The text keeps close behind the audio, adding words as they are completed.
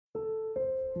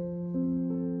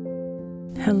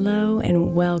Hello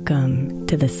and welcome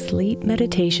to the Sleep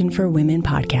Meditation for Women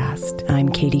podcast. I'm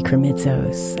Katie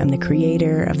Kremitzos. I'm the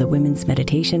creator of the Women's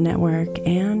Meditation Network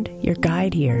and your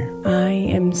guide here. I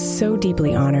am so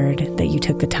deeply honored that you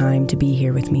took the time to be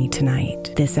here with me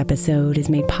tonight. This episode is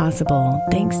made possible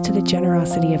thanks to the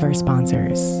generosity of our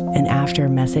sponsors. And after a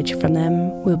message from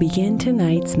them, we'll begin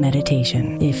tonight's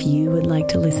meditation. If you would like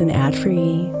to listen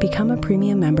ad-free, become a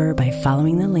premium member by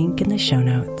following the link in the show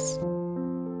notes.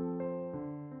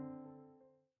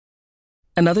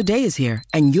 Another day is here,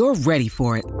 and you're ready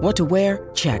for it. What to wear?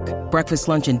 Check. Breakfast,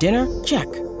 lunch, and dinner?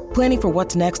 Check. Planning for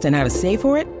what's next and how to save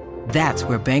for it? That's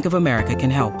where Bank of America can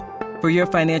help. For your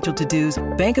financial to-dos,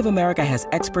 Bank of America has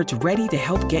experts ready to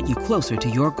help get you closer to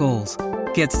your goals.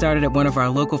 Get started at one of our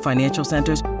local financial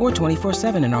centers or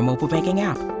 24/7 in our mobile banking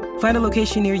app. Find a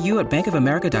location near you at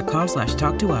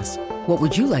bankofamerica.com/talktous. What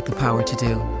would you like the power to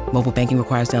do? Mobile banking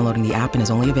requires downloading the app and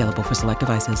is only available for select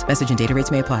devices. Message and data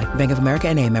rates may apply. Bank of America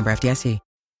N.A., member FDIC.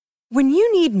 When you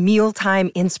need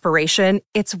mealtime inspiration,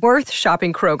 it's worth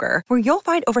shopping Kroger, where you'll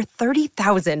find over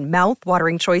 30,000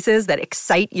 mouth-watering choices that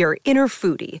excite your inner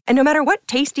foodie. And no matter what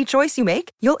tasty choice you make,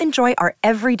 you'll enjoy our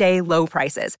everyday low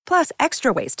prices, plus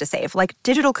extra ways to save, like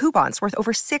digital coupons worth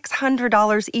over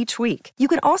 $600 each week. You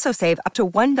can also save up to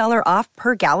 $1 off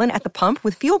per gallon at the pump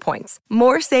with fuel points.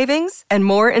 More savings and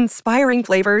more inspiring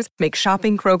flavors make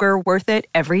shopping Kroger worth it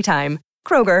every time.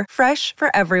 Kroger, fresh for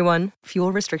everyone.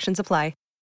 Fuel restrictions apply.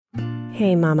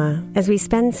 Hey Mama, as we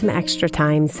spend some extra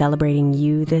time celebrating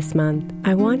you this month,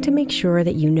 I want to make sure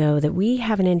that you know that we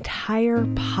have an entire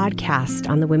podcast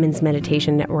on the Women's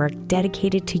Meditation Network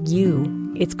dedicated to you.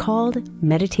 It's called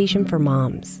Meditation for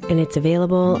Moms, and it's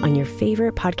available on your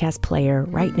favorite podcast player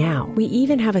right now. We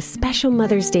even have a special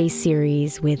Mother's Day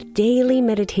series with daily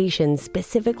meditations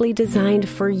specifically designed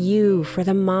for you, for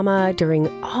the mama, during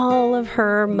all of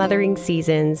her mothering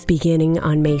seasons, beginning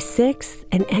on May 6th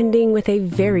and ending with a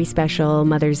very special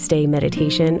Mother's Day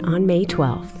meditation on May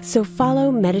 12th. So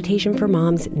follow Meditation for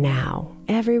Moms now,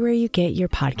 everywhere you get your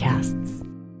podcasts.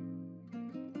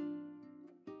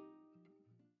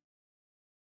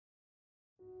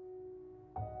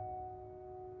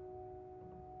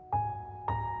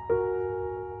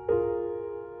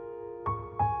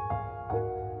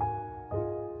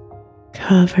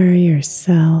 Cover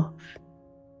yourself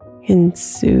in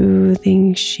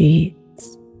soothing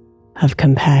sheets of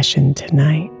compassion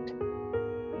tonight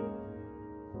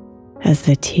as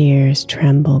the tears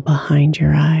tremble behind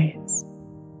your eyes.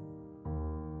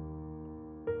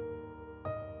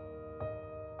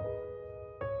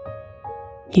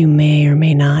 You may or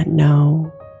may not know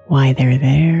why they're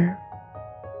there.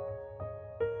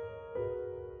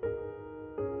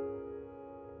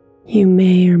 You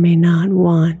may or may not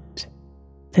want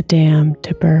the dam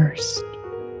to burst.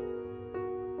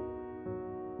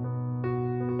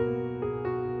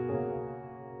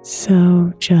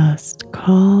 So just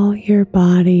call your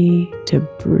body to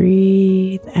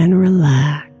breathe and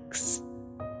relax,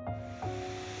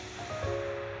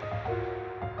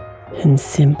 and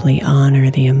simply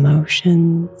honor the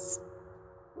emotions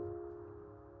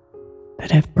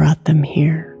that have brought them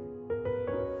here.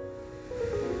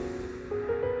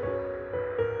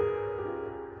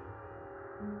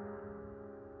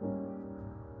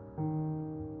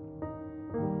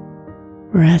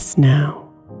 Rest now,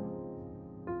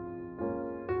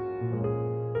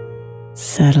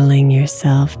 settling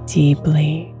yourself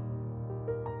deeply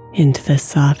into the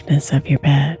softness of your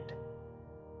bed.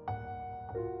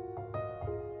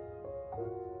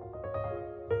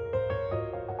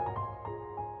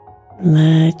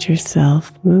 Let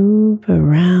yourself move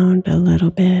around a little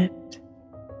bit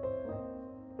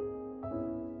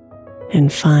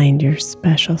and find your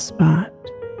special spot.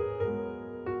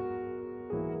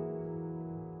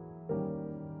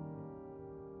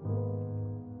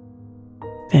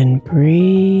 Then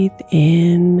breathe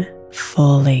in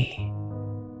fully,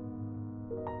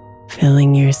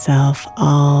 filling yourself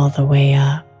all the way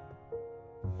up.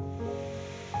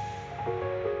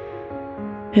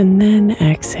 And then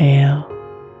exhale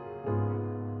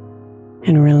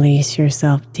and release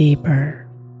yourself deeper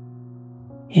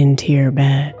into your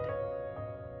bed.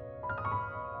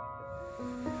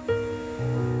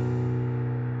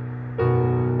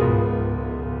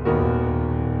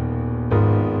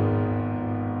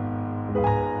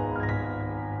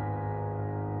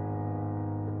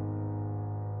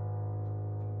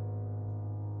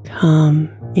 Come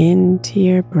into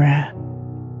your breath,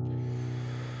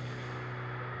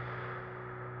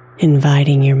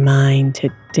 inviting your mind to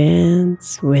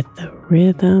dance with the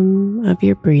rhythm of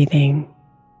your breathing.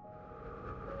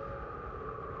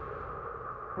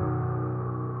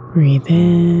 Breathe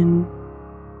in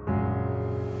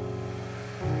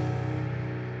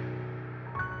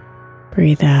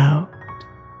Breathe out.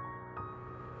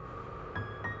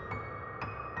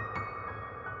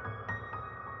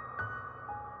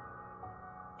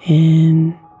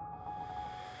 In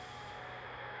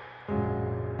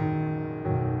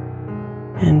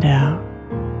and out.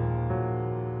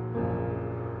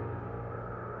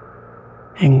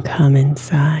 And come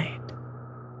inside.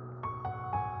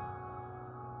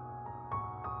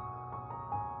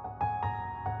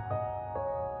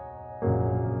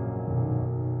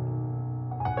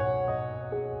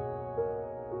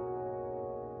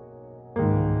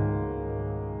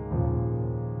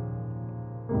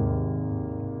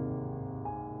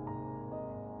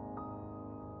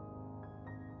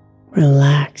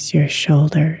 Relax your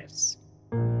shoulders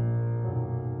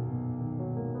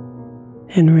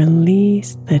and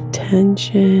release the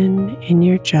tension in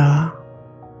your jaw.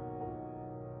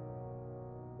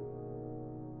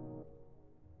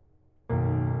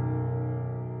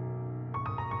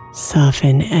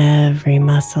 Soften every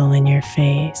muscle in your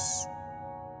face,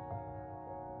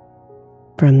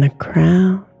 from the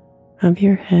crown of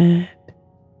your head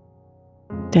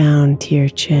down to your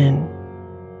chin.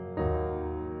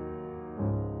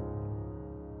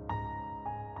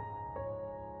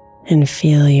 And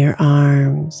feel your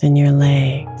arms and your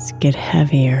legs get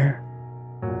heavier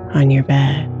on your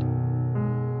bed.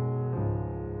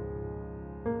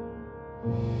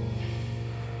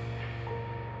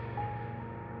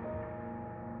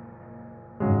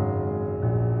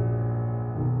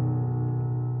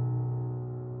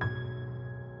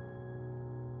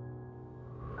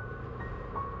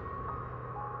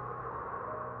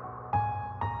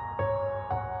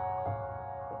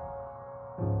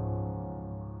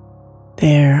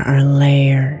 There are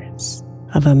layers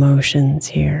of emotions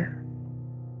here.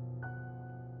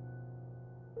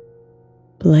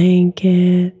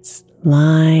 Blankets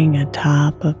lying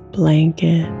atop of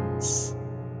blankets,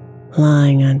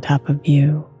 lying on top of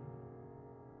you.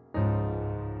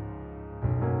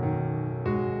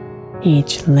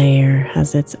 Each layer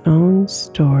has its own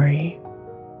story,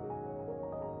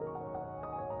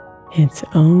 its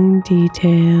own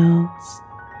details,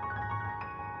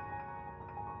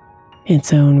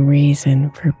 its own reason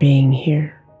for being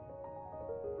here.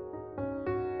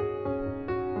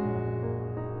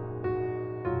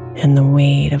 And the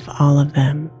weight of all of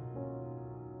them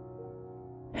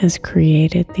has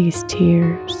created these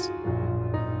tears.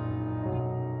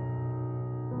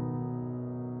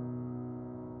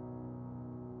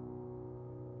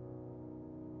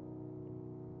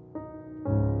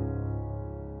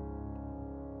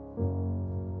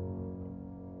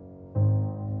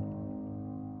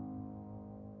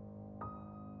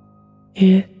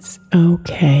 It's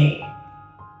okay.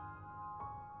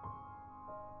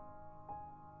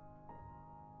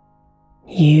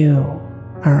 You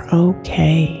are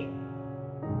okay.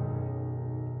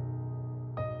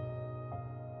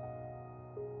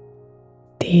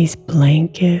 These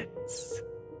blankets,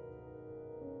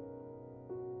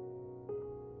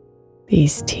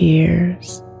 these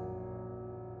tears,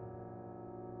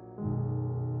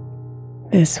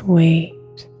 this weight,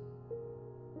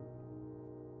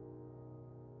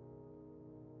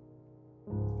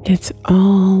 it's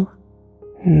all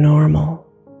normal.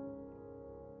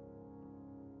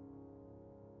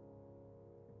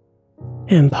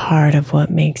 And part of what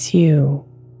makes you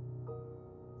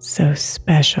so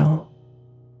special.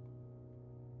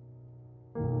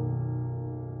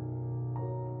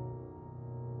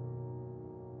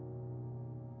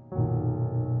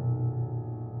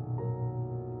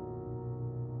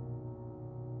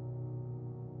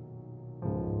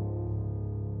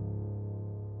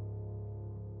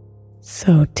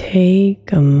 So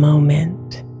take a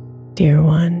moment, dear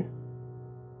one,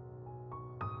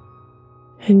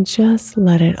 and just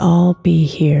let it all be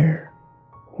here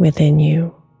within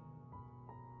you.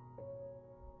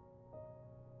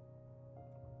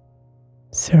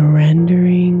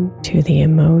 Surrendering to the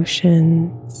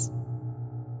emotions,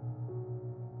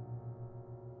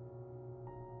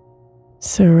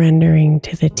 surrendering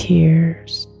to the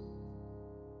tears,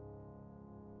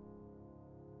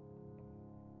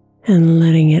 and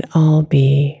letting it all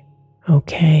be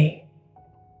okay.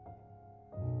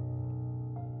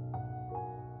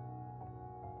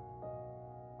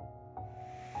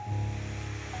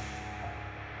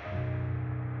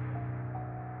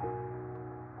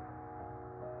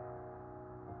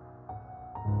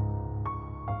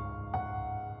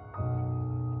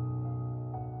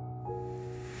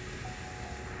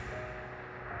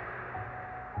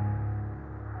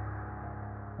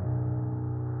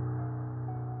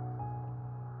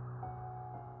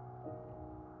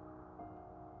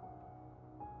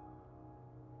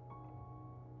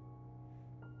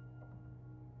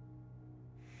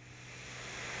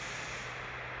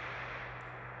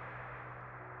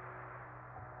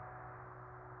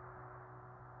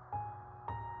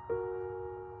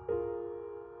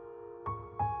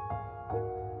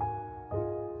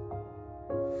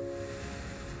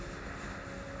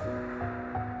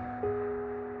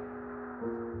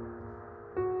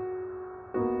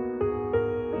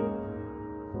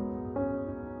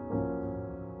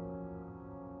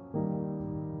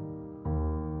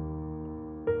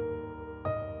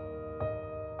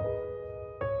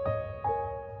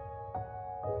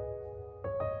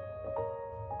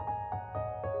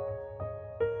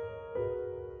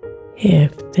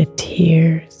 If the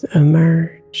tears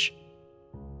emerge,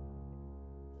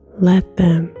 let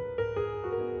them.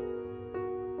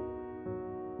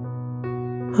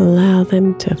 Allow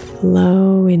them to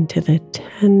flow into the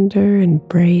tender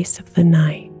embrace of the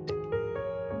night.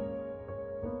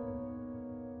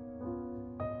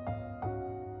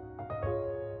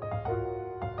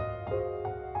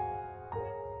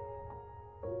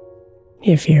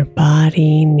 If your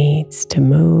body needs to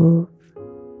move,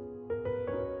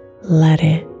 let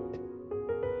it.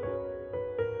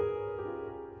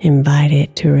 Invite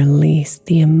it to release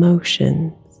the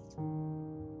emotions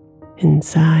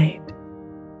inside.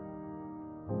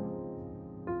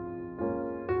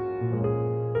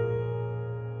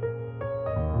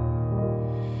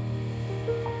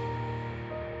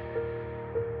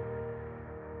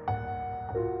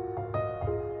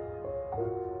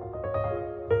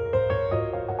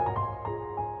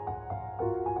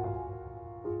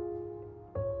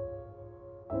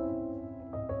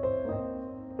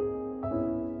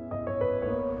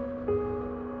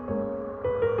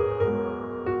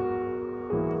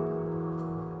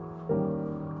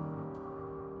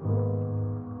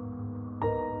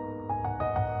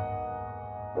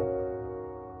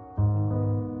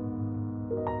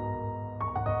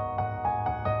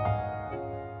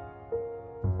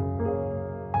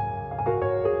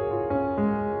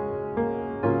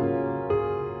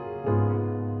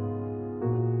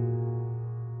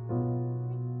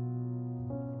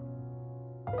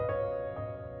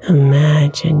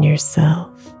 Imagine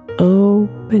yourself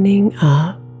opening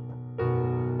up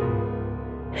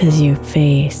as you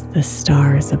face the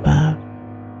stars above.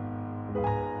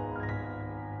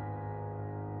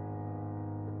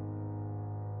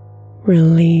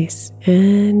 Release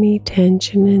any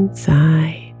tension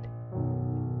inside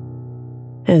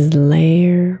as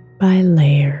layer by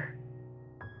layer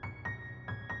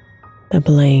the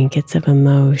blankets of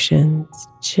emotions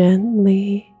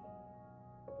gently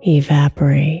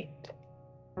evaporate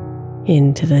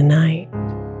into the night.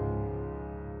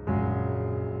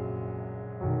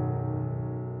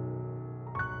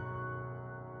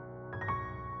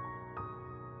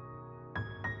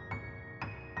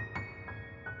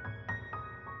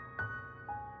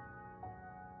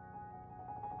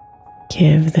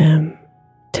 Give them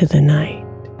to the night.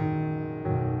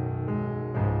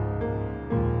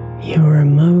 Your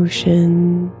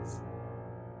emotions,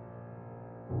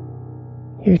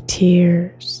 your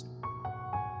tears,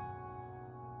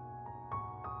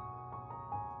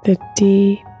 the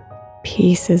deep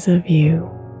pieces of you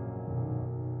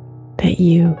that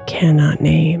you cannot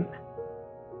name.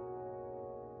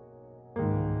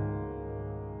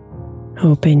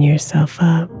 Open yourself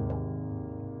up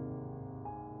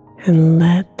and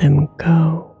let them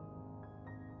go.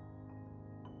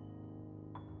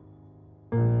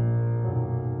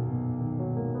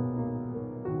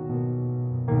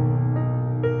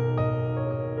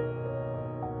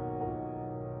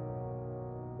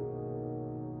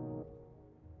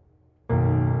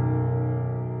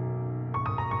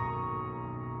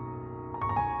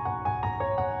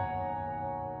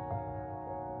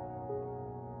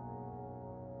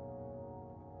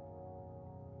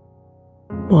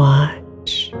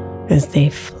 Watch as they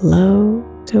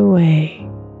float away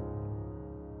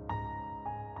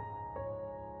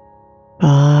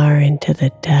far into the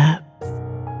depth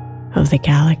of the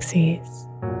galaxies.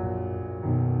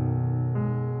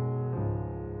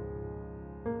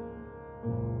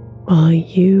 While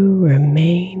you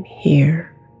remain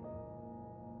here,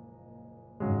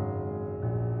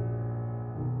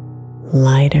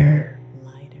 lighter,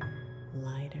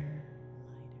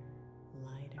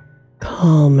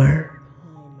 calmer,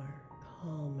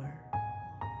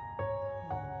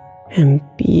 and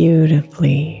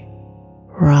beautifully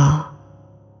raw.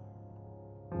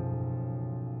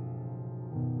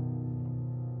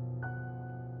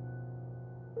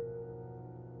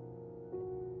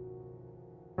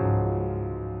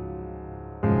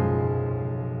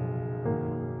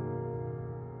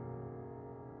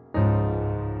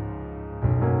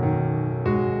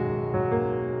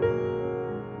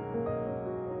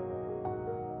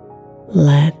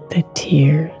 Let the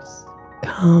tears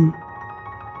come.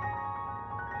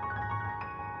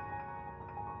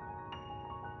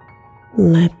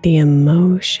 Let the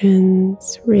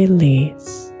emotions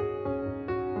release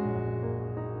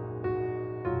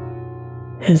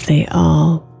as they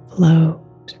all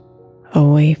float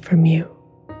away from you.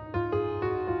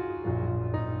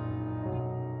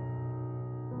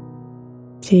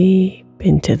 Deep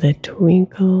into the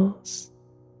twinkles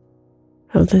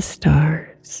of the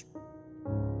stars.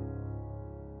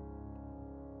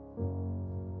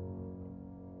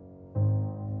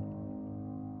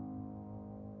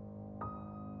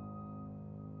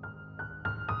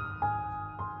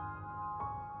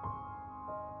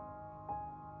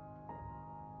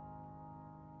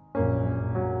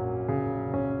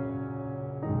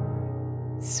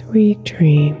 Sweet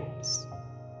dreams,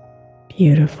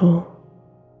 beautiful.